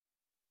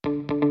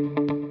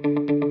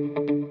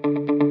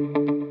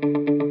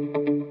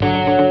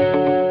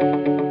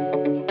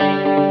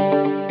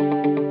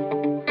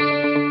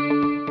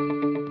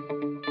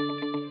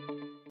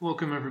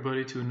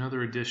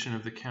edition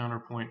of the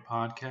Counterpoint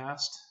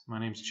podcast. My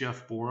name's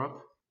Jeff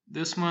Borup.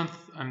 This month,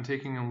 I'm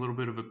taking a little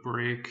bit of a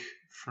break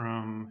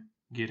from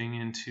getting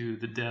into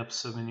the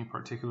depths of any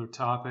particular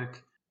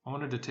topic. I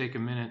wanted to take a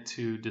minute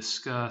to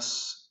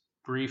discuss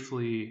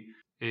briefly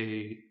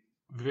a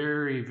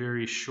very,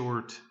 very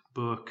short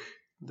book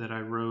that I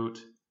wrote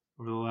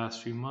over the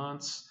last few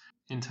months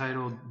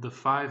entitled The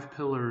 5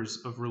 Pillars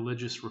of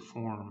Religious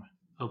Reform,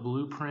 A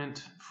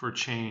Blueprint for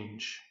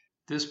Change.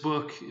 This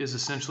book is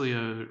essentially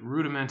a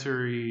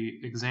rudimentary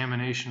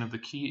examination of the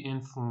key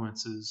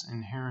influences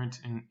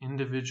inherent in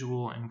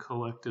individual and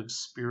collective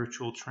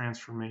spiritual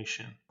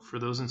transformation. For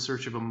those in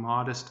search of a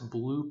modest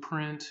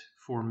blueprint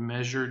for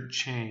measured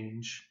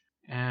change,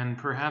 and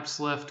perhaps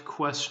left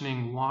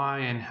questioning why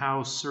and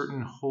how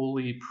certain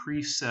holy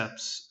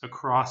precepts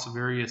across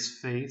various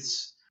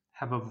faiths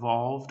have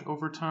evolved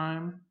over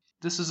time,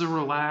 this is a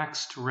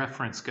relaxed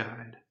reference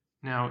guide.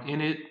 Now, in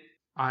it,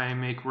 I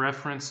make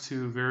reference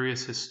to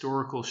various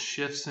historical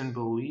shifts in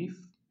belief,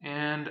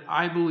 and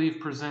I believe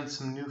present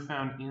some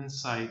newfound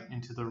insight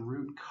into the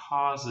root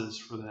causes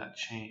for that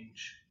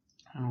change.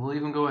 And we'll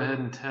even go ahead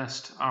and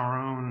test our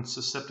own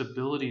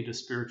susceptibility to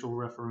spiritual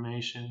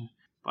reformation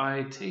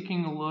by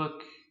taking a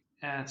look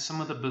at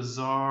some of the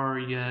bizarre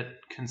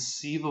yet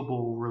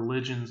conceivable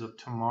religions of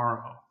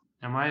tomorrow.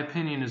 Now, my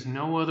opinion is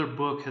no other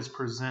book has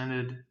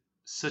presented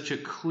such a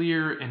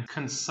clear and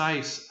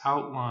concise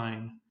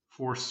outline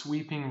for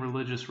sweeping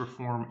religious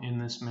reform in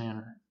this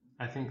manner.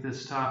 I think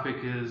this topic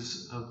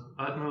is of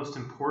utmost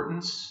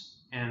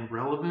importance and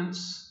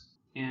relevance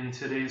in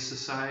today's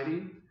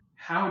society.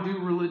 How do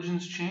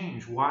religions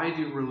change? Why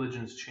do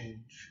religions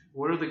change?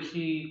 What are the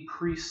key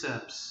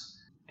precepts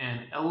and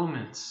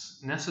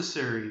elements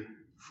necessary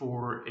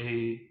for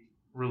a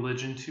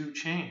religion to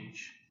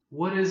change?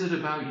 What is it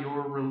about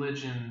your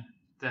religion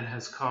that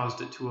has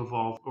caused it to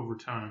evolve over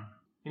time?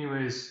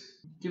 Anyways,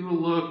 give it a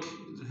look.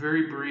 It's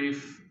very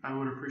brief. I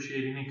would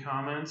appreciate any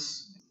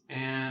comments,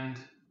 and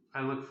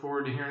I look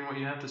forward to hearing what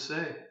you have to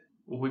say.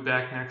 We'll be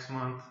back next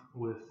month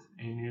with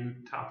a new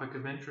topic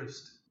of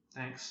interest.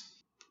 Thanks.